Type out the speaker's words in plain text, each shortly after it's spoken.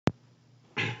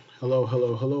Hello,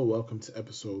 hello, hello. Welcome to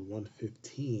episode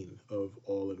 115 of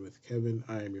All In with Kevin.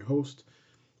 I am your host,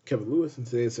 Kevin Lewis. In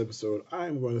today's episode, I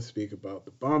am going to speak about the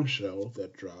bombshell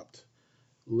that dropped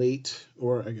late,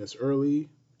 or I guess early,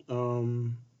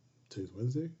 um, today's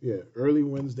Wednesday? Yeah, early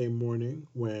Wednesday morning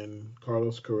when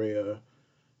Carlos Correa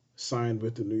signed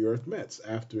with the New York Mets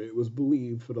after it was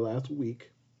believed for the last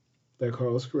week that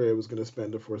Carlos Correa was going to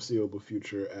spend the foreseeable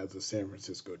future as a San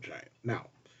Francisco Giant. Now,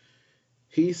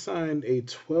 he signed a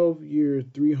 12-year,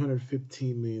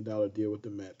 $315 million deal with the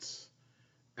Mets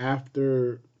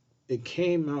after it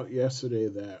came out yesterday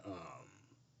that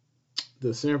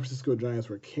the San Francisco Giants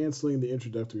were canceling the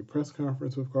introductory press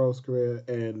conference with Carlos Correa,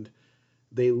 and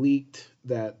they leaked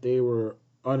that they were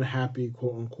unhappy,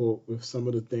 quote unquote, with some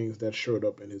of the things that showed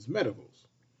up in his medicals.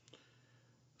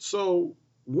 So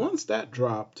once that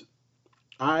dropped,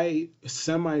 I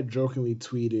semi jokingly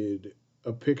tweeted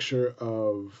a picture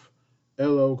of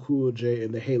LL Cool J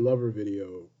in the Hey Lover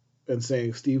video and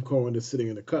saying Steve Cohen is sitting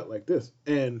in the cut like this.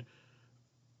 And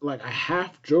like I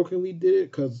half jokingly did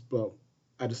it because, well,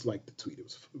 I just liked the tweet.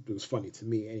 It was funny to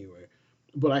me anyway.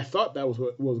 But I thought that was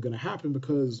what was going to happen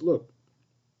because look,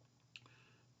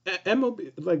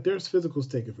 MLB, like there's physicals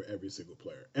taken for every single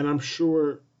player, and I'm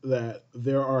sure that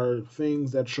there are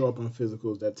things that show up on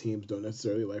physicals that teams don't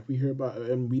necessarily like. We hear about,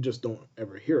 and we just don't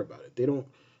ever hear about it. They don't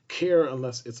care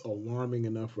unless it's alarming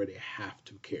enough where they have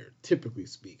to care. Typically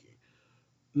speaking,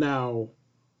 now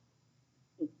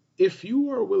if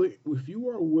you are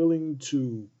willing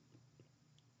to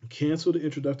cancel the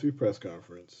introductory press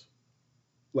conference,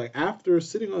 like after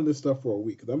sitting on this stuff for a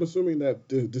week, because I'm assuming that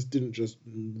this didn't just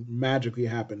magically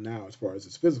happen now as far as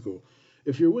his physical.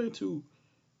 If you're willing to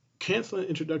cancel an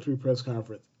introductory press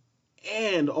conference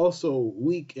and also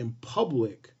leak in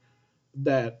public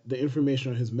that the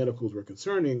information on his medicals were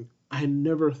concerning, I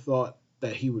never thought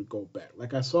that he would go back.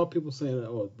 Like I saw people saying that,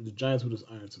 oh, the Giants would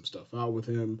just iron some stuff out with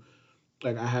him.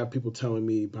 Like I have people telling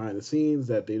me behind the scenes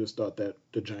that they just thought that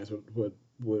the Giants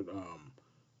would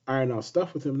iron out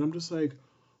stuff with him, and I'm just like,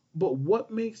 but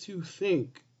what makes you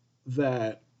think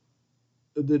that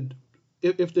the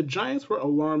if the Giants were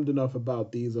alarmed enough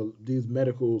about these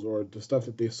medicals or the stuff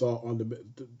that they saw on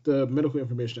the medical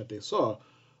information that they saw,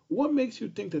 what makes you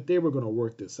think that they were going to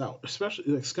work this out? Especially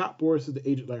like Scott Boras is the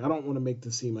agent. Like I don't want to make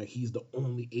this seem like he's the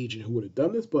only agent who would have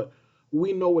done this, but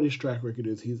we know what his track record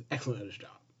is. He's excellent at his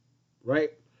job,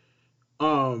 right?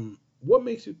 What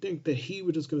makes you think that he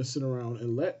was just going to sit around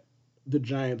and let the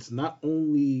Giants not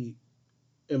only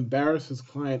embarrass his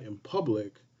client in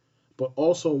public, but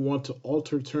also want to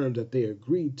alter terms that they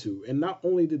agreed to? And not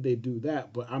only did they do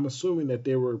that, but I'm assuming that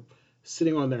they were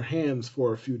sitting on their hands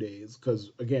for a few days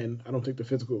because, again, I don't think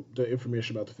the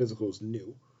information about the physical is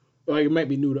new. Like it might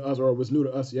be new to us, or it was new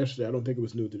to us yesterday. I don't think it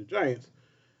was new to the Giants.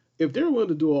 If they were willing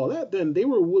to do all that, then they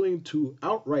were willing to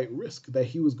outright risk that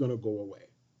he was going to go away.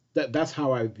 That's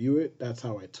how I view it. That's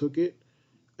how I took it.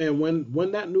 And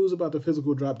when that news about the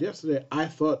physical dropped yesterday, I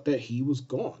thought that he was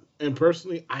gone. And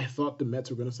personally, I thought the Mets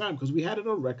were going to sign him because we had it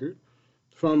on record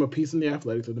from a piece in the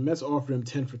Athletic that the Mets offered him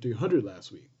 10 for 300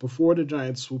 last week before the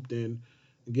Giants swooped in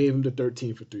and gave him the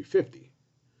 13 for 350.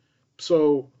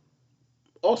 So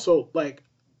also like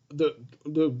the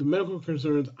medical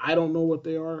concerns, I don't know what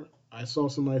they are. I saw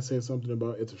somebody say something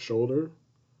about it's a shoulder.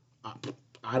 I,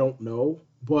 I don't know,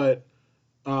 but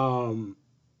um,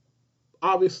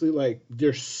 obviously like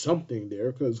there's something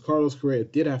there because Carlos Correa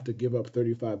did have to give up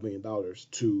 $35 million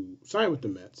to sign with the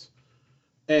Mets,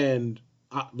 and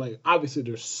like obviously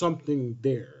there's something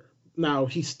there. Now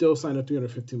he still signed a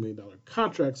 $315 million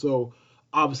contract, so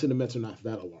obviously the Mets are not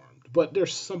that alarmed, but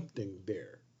there's something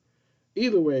there.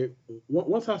 Either way,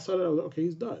 once I saw that, I was like, okay,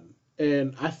 he's done.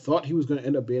 And I thought he was going to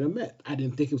end up being a Met. I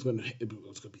didn't think it was going to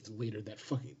be later that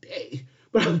fucking day,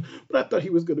 but I thought he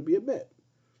was going to be a Met.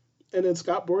 And then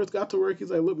Scott Boras got to work. He's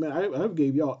like, look, man, I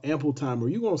gave y'all ample time. Are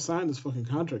you going to sign this fucking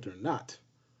contract or not?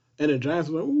 And the Giants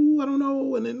were like, ooh, I don't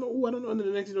know. And then, ooh, I don't know. And then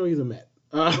the next thing you know, he's a Met.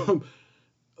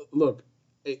 Look,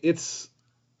 it's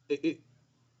it,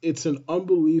 it's an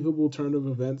unbelievable turn of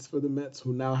events for the Mets,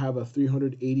 who now have a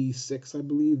 386, I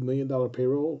believe, $1 million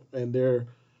payroll, and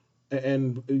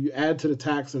you add to the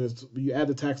tax, and you add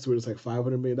the tax to it, it's like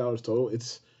 $500 million total.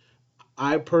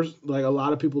 Like a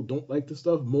lot of people don't like this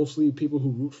stuff. Mostly people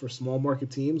who root for small market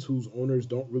teams whose owners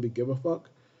don't really give a fuck.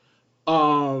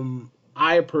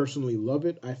 I personally love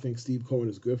it. I think Steve Cohen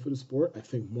is good for the sport. I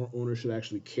think more owners should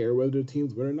actually care whether their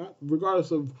teams win or not,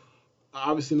 regardless of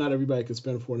obviously not everybody can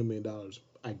spend $400 million.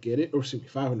 I get it, or excuse me,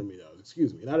 $500 million.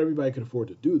 Excuse me. Not everybody can afford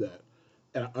to do that,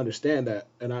 and I understand that,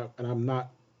 and I'm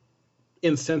not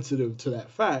insensitive to that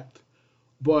fact.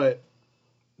 But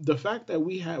the fact that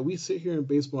we sit here in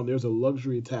baseball and there's a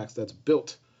luxury tax that's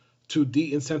built to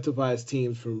de-incentivize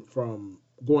teams from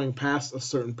going past a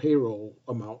certain payroll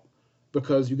amount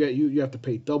because you have to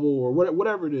pay double or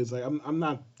whatever it is. Like I'm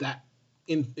not that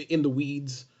in the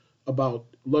weeds about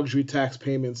luxury tax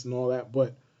payments and all that,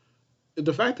 but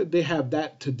the fact that they have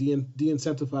that to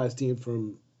de-incentivize teams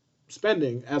from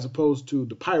spending as opposed to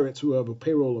the Pirates who have a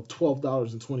payroll of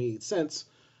 $12.28,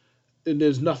 and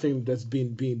there's nothing that's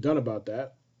being done about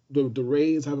that. The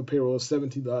Rays have a payroll of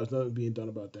 $17, nothing being done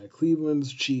about that.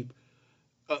 Cleveland's cheap,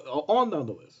 on down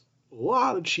the list. A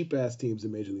lot of cheap ass teams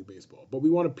in Major League Baseball, but we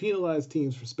want to penalize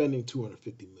teams for spending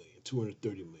 250 million,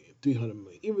 230 million, 300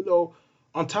 million. Even though,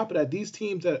 on top of that, these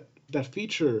teams that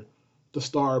feature the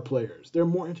star players, they're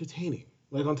more entertaining.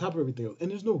 Like on top of everything else, and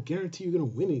there's no guarantee you're gonna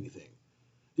win anything.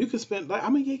 You could spend like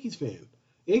I'm a Yankees fan.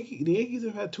 The Yankees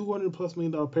have had $200+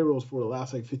 million payrolls for the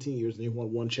last like 15 years, and they've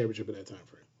won one championship in that time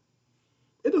frame.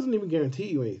 It doesn't even guarantee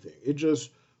you anything. It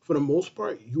just, for the most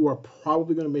part, you are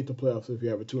probably going to make the playoffs if you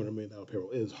have a $200 million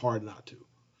payroll. It is hard not to.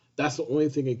 That's the only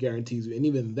thing it guarantees you, and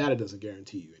even that it doesn't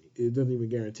guarantee you. It doesn't even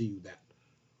guarantee you that.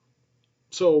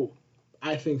 So,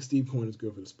 I think Steve Cohen is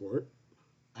good for the sport.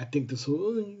 I think this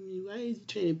whole why is he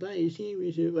trying to buy a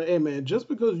championship? Like, hey man, just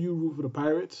because you root for the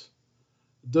Pirates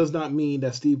does not mean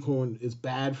that Steve Cohen is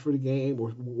bad for the game,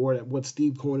 or that what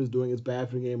Steve Cohen is doing is bad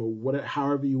for the game, or whatever.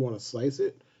 However you want to slice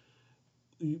it,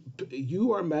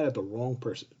 you are mad at the wrong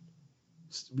person.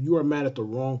 You are mad at the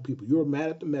wrong people. You are mad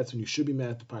at the Mets, and you should be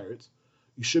mad at the Pirates.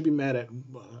 You should be mad at.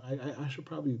 I should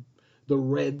probably the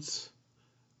Reds,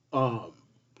 um,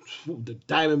 the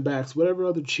Diamondbacks, whatever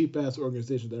other cheap ass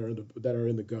organizations that are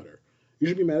in the gutter. You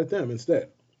should be mad at them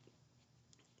instead.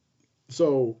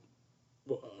 So,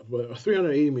 a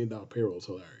 $380 million payroll is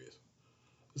hilarious.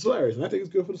 It's hilarious, and I think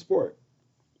it's good for the sport.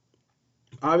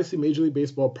 Obviously, Major League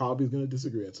Baseball probably is going to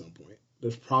disagree at some point.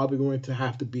 There's probably going to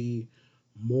have to be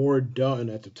more done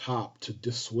at the top to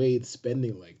dissuade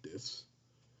spending like this.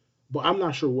 But I'm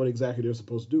not sure what exactly they're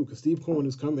supposed to do because Steve Cohen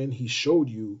has come in. He showed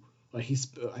you, like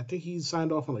I think he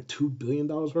signed off on like $2 billion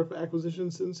worth of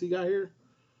acquisitions since he got here.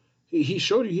 He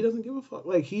showed you he doesn't give a fuck.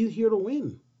 Like he's here to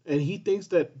win, and he thinks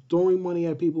that throwing money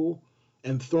at people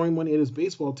and throwing money at his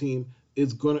baseball team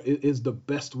is the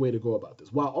best way to go about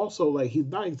this. While also like he's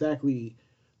not exactly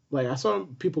like I saw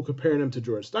people comparing him to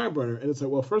George Steinbrenner, and it's like,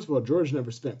 well, first of all, George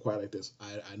never spent quite like this.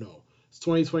 I know it's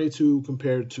 2022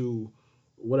 compared to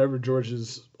whatever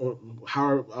George's or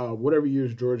how whatever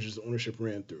years George's ownership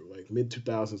ran through, like mid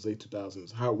 2000s, late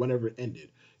 2000s, how whenever it ended.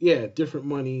 Yeah, different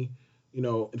money,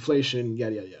 inflation,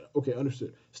 yada yada yada. Okay,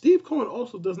 understood. Steve Cohen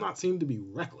also does not seem to be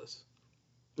reckless.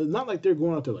 It's not like they're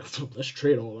going out there like, let's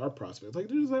trade all our prospects. Like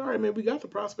they're just like, all right, man, we got the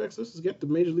prospects. Let's just get the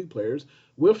major league players.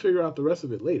 We'll figure out the rest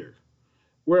of it later.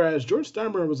 Whereas George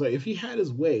Steinbrenner was like, if he had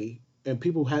his way and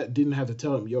people didn't have to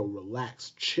tell him, yo,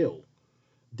 relax, chill,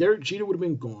 Derek Jeter would have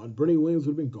been gone, Bernie Williams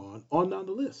would have been gone, on down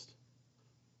the list.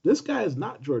 This guy is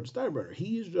not George Steinbrenner.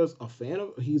 He is just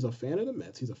he's a fan of the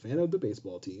Mets. He's a fan of the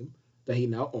baseball team that he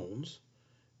now owns.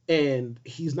 And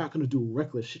he's not going to do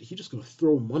reckless shit. He's just going to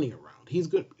throw money around. He's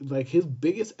going to, like, his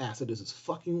biggest asset is his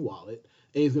fucking wallet,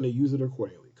 and he's going to use it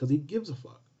accordingly because he gives a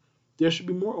fuck. There should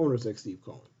be more owners like Steve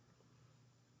Cohen.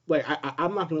 Like,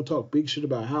 I'm not going to talk big shit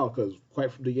about Hal because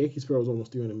the Yankees payroll is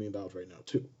almost $300 million right now,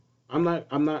 too. I'm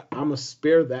going to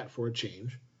spare that for a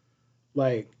change.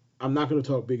 Like, I'm not going to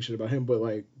talk big shit about him, but,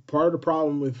 like, part of the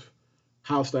problem with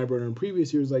Hal Steinbrenner in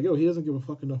previous years is, like, yo, he doesn't give a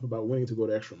fuck enough about winning to go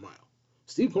the extra mile.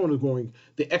 Steve Cohen is going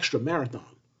the extra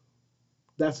marathon.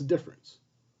 That's the difference.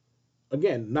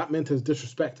 Again, not meant as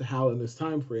disrespect to Hal in this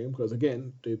time frame, because,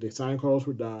 again, they signed Carlos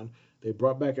Rodon. They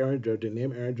brought back Aaron Judge. They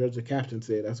named Aaron Judge the captain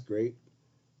today. That's great.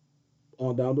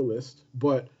 On down the list.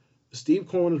 But Steve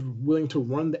Cohen is willing to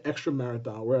run the extra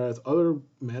marathon, whereas other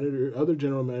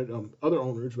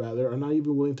owners rather, are not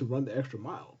even willing to run the extra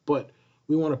mile. But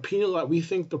we want to penalize. We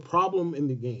think the problem in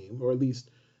the game, or at least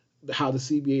how the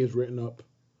CBA is written up,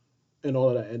 and all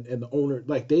of that, and the owner,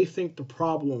 like, they think the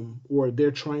problem, or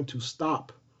they're trying to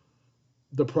stop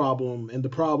the problem, and the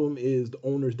problem is the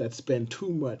owners that spend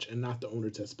too much and not the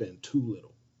owners that spend too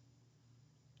little,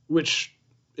 which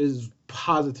is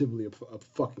positively a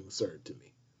fucking absurd to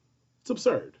me. It's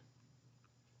absurd.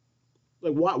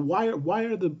 Like,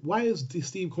 why is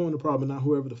Steve Cohen the problem and not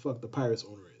whoever the fuck the Pirates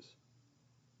owner is,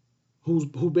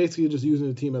 who basically just using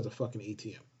the team as a fucking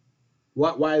ATM?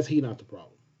 Why is he not the problem?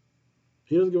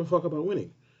 He doesn't give a fuck about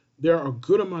winning. There are a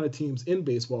good amount of teams in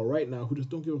baseball right now who just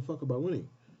don't give a fuck about winning.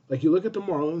 Like, you look at the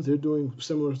Marlins, they're doing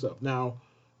similar stuff. Now,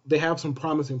 they have some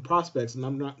promising prospects, and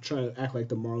I'm not trying to act like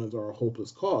the Marlins are a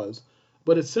hopeless cause,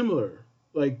 but it's similar.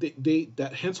 Like,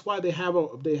 hence why they have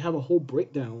a whole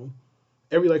breakdown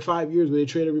every like 5 years where they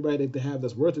trade everybody that they have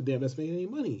that's worth a damn that's making any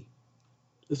money.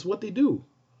 This is what they do.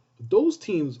 Those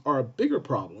teams are a bigger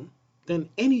problem than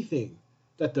anything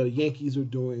that the Yankees are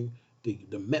doing,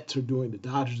 the Mets are doing, the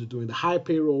Dodgers are doing, the high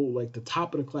payroll, like the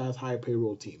top of the class high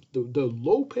payroll teams. The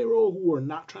low payroll who are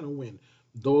not trying to win,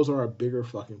 those are a bigger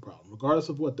fucking problem. Regardless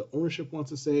of what the ownership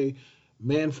wants to say,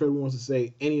 Manfred wants to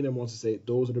say, any of them wants to say,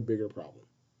 those are the bigger problem.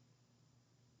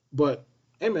 But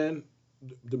hey man,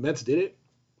 the Mets did it.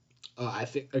 I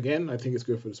think it's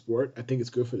good for the sport. I think it's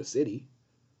good for the city.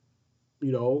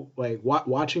 You know, like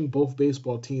watching both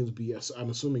baseball teams be,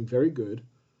 I'm assuming, very good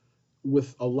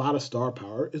with a lot of star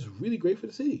power is really great for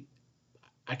the city.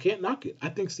 I can't knock it. I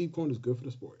think Steve Cohen is good for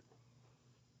the sport.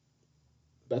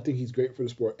 I think he's great for the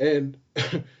sport. And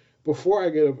before I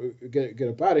get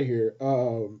up out of here,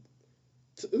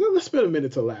 let's spend a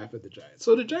minute to laugh at the Giants.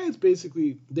 So the Giants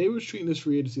basically they were treating this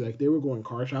free agency like they were going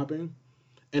car shopping,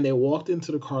 and they walked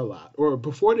into the car lot, or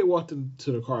before they walked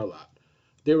into the car lot,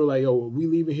 they were like, "Yo, we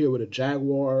leaving here with a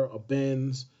Jaguar, a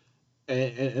Benz,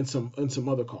 and some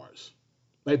other cars."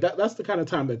 Like that's the kind of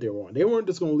time that they were on. They weren't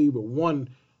just gonna leave with one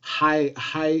high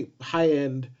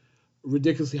end,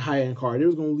 ridiculously high end car. They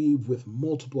was gonna leave with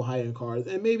multiple high end cars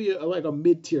and maybe like a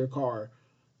mid tier car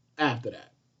after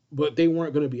that. But they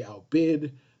weren't gonna be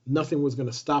outbid. Nothing was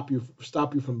gonna stop you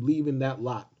from leaving that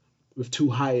lot with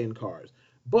two high end cars.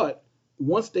 But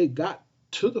once they got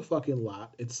to the fucking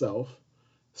lot itself,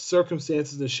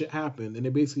 circumstances and shit happened, and they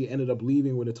basically ended up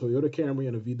leaving with a Toyota Camry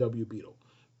and a VW Beetle.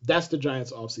 That's the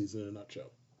Giants offseason in a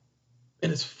nutshell.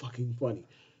 And it's fucking funny.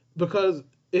 Because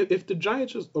if the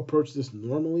Giants just approached this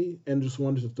normally and just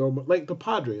wanted to throw like the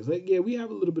Padres, like, yeah, we have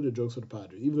a little bit of jokes with the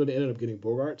Padres, even though they ended up getting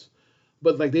Bogarts.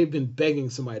 But like they've been begging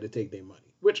somebody to take their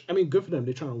money. Which, I mean, good for them.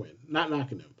 They're trying to win. Not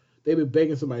knocking them. They've been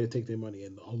begging somebody to take their money,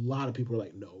 and a lot of people are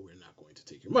like, no, we're not going to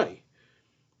take your money.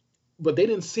 But they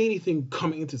didn't say anything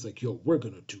coming into it's like, yo, we're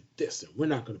gonna do this and we're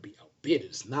not gonna be outbid.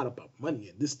 It's not about money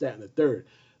and this, that, and the third.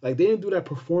 Like they didn't do that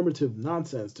performative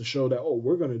nonsense to show that, oh,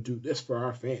 we're gonna do this for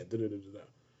our fans. They didn't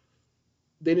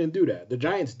do that. The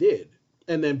Giants did,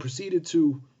 and then proceeded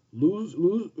to lose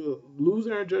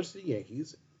Aaron Judge to the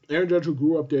Yankees. Aaron Judge, who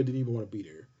grew up there, didn't even want to be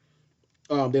there.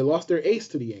 They lost their ace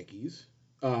to the Yankees.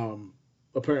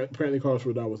 Apparently, Carlos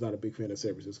Rodon was not a big fan of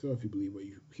San Francisco, if you believe what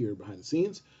you hear behind the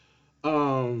scenes.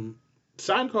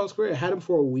 Signed Carlos Correa, had him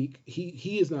for a week.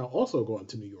 He is now also going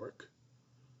to New York.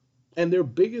 And their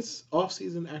biggest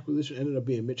offseason acquisition ended up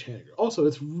being Mitch Haniger. Also,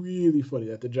 it's really funny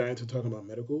that the Giants are talking about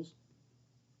medicals.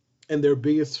 And their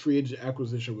biggest free agent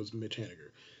acquisition was Mitch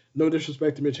Haniger. No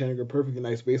disrespect to Mitch Haniger, perfectly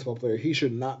nice baseball player. He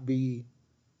should not be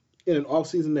in an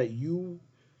offseason that you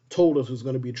told us was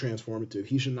going to be transformative.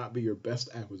 He should not be your best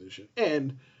acquisition.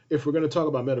 And if we're going to talk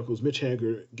about medicals, Mitch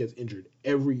Haniger gets injured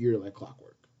every year like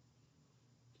clockwork.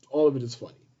 All of it is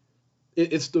funny.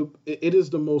 It is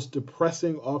the most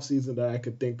depressing offseason that I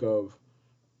could think of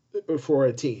for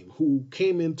a team who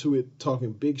came into it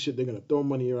talking big shit. They're gonna throw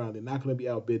money around. They're not gonna be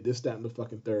outbid. This, that, and the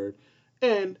fucking third.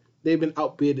 And they've been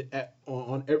outbid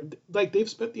on like they've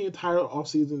spent the entire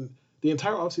offseason. The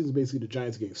entire offseason basically the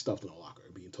Giants getting stuffed in a locker,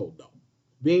 being told no,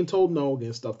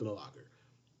 getting stuffed in a locker,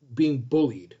 being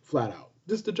bullied flat out.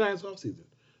 This is the Giants offseason.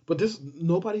 But this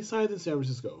nobody signs in San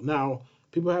Francisco now.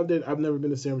 People have their. I've never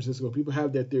been to San Francisco. People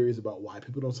have their theories about why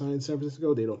people don't sign in San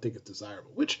Francisco. They don't think it's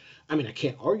desirable. Which, I mean, I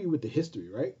can't argue with the history,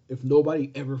 right? If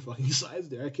nobody ever fucking signs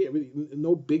there, I can't really.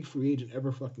 No big free agent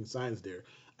ever fucking signs there.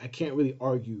 I can't really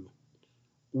argue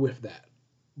with that.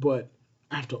 But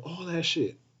after all that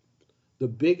shit, the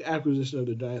big acquisition of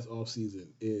the Giants offseason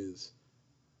is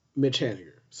Mitch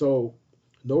Haniger. So,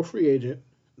 no free agent,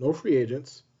 no free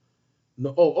agents.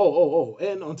 No.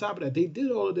 And on top of that, they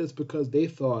did all of this because they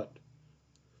thought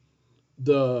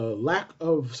the lack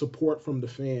of support from the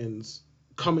fans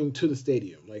coming to the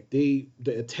stadium, like the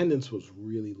attendance was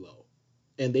really low,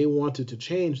 and they wanted to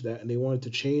change that, and they wanted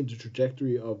to change the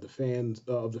trajectory of the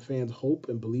fans' hope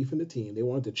and belief in the team. They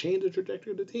wanted to change the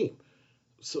trajectory of the team.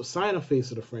 So sign a face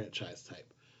of the franchise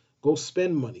type, go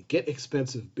spend money, get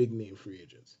expensive big name free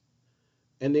agents,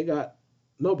 and they got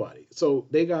nobody. So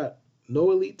they got no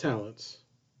elite talents,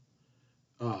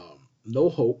 no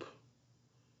hope,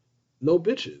 no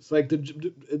bitches. Like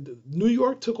the New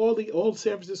York took all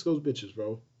San Francisco's bitches,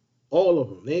 bro. All of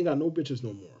them. They ain't got no bitches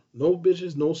no more. No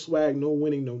bitches, no swag, no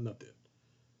winning, no nothing.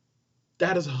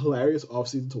 That is a hilarious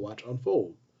offseason to watch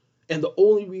unfold. And the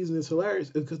only reason it's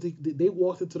hilarious is because they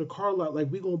walked into the car lot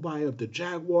like we gonna buy up the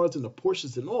Jaguars and the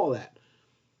Porsches and all that.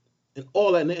 And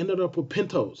they ended up with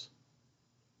Pintos.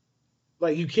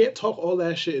 Like you can't talk all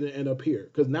that shit and up here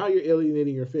because now you're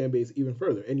alienating your fan base even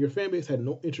further, and your fan base had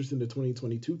no interest in the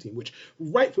 2022 team, which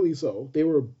rightfully so. They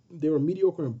were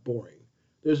mediocre and boring.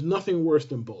 There's nothing worse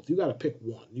than both. You got to pick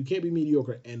one. You can't be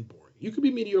mediocre and boring. You could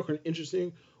be mediocre and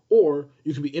interesting, or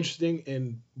you can be interesting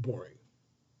and boring.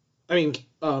 I mean,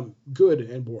 good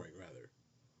and boring rather.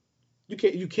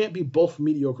 You can't be both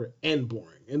mediocre and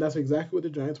boring, and that's exactly what the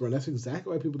Giants were, and that's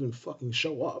exactly why people didn't fucking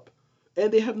show up,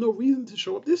 and they have no reason to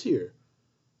show up this year.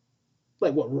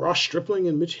 Like what? Ross Stripling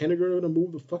and Mitch Haniger are gonna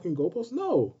move the fucking goalposts?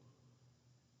 No,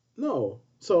 no.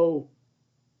 So,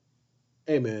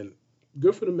 hey man,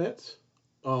 good for the Mets.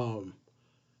 Um,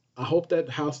 I hope that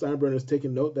Hal Steinbrenner is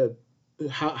taking note that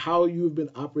how you've been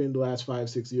operating the last 5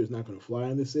 6 years is not going to fly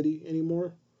in this city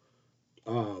anymore.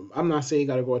 I'm not saying you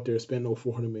got to go out there and spend no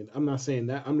 400 million. I'm not saying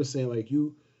that. I'm just saying like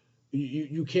you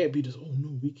can't be just oh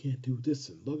no we can't do this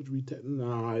and luxury tech.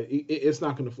 Nah, it's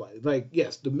not going to fly. Like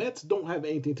yes, the Mets don't have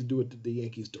anything to do with the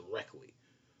Yankees directly.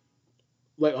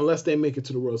 Like unless they make it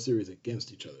to the World Series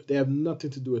against each other, they have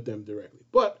nothing to do with them directly.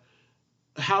 But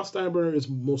Hal Steinbrenner is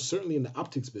most certainly in the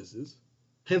optics business.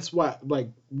 Hence why, like,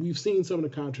 we've seen some of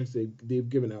the contracts they've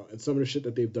given out and some of the shit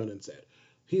that they've done and said.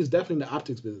 He's definitely in the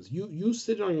optics business. You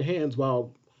sit on your hands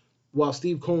while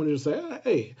Steve Cohen is just like,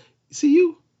 hey, see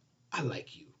you, I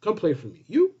like you, come play for me.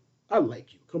 You, I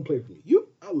like you, come play for me. You,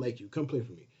 I like you, come play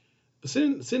for me.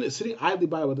 Sitting idly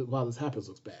by while this happens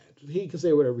looks bad. He can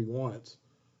say whatever he wants,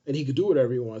 and he can do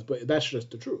whatever he wants, but that's just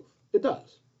the truth. It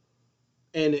does.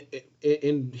 And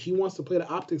he wants to play the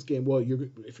optics game. Well, if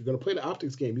you're going to play the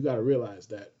optics game, you got to realize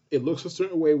that it looks a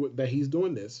certain way that he's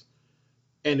doing this,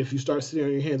 and if you start sitting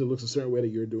on your hands, it looks a certain way that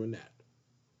you're doing that.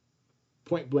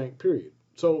 Point blank. Period.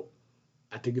 So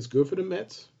I think it's good for the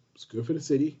Mets. It's good for the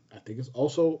city. I think it's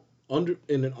also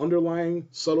in an underlying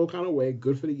subtle kind of way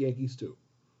good for the Yankees too,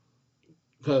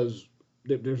 because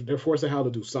they're forcing Hal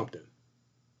to do something.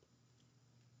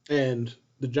 And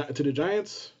to the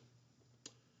Giants,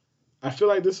 I feel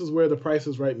like this is where the Price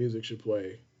is Right music should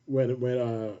play when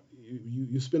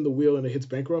you spin the wheel and it hits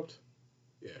bankrupt.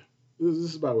 Yeah, this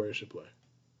is about where it should play.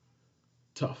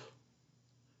 Tough.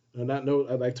 On that note,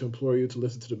 I'd like to implore you to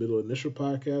listen to the Middle Initial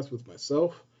podcast with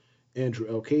myself, Andrew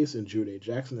L. Case, and Jude A.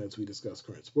 Jackson as we discuss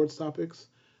current sports topics.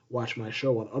 Watch my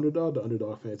show on Underdog, the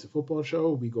Underdog Fantasy Football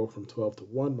Show. We go from 12 to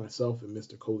 1, myself and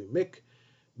Mr. Coley Mick.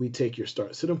 We take your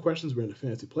start sit-em questions. We're in the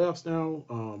fantasy playoffs now.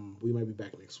 We might be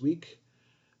back next week.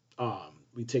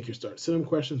 We take your start sit-em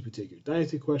questions. We take your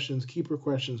dynasty questions, keeper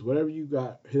questions, whatever you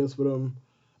got. Hit us with them.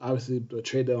 Obviously, the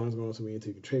trade deadline's going on, so we ain't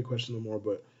taking trade questions no more.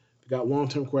 But if you got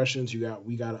long-term questions, I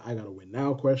gotta win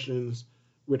now questions,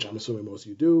 which I'm assuming most of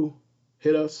you do.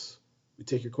 Hit us. We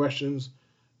take your questions.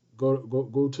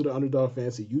 Go to the Underdog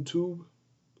Fantasy YouTube.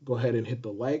 Go ahead and hit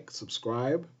the like,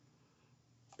 subscribe,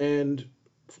 and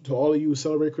to all of you who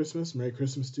celebrate Christmas, Merry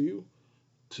Christmas to you.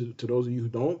 To those of you who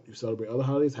don't, you celebrate other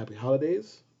holidays, Happy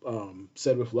Holidays.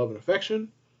 Said with love and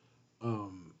affection.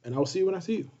 And I'll see you when I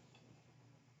see you.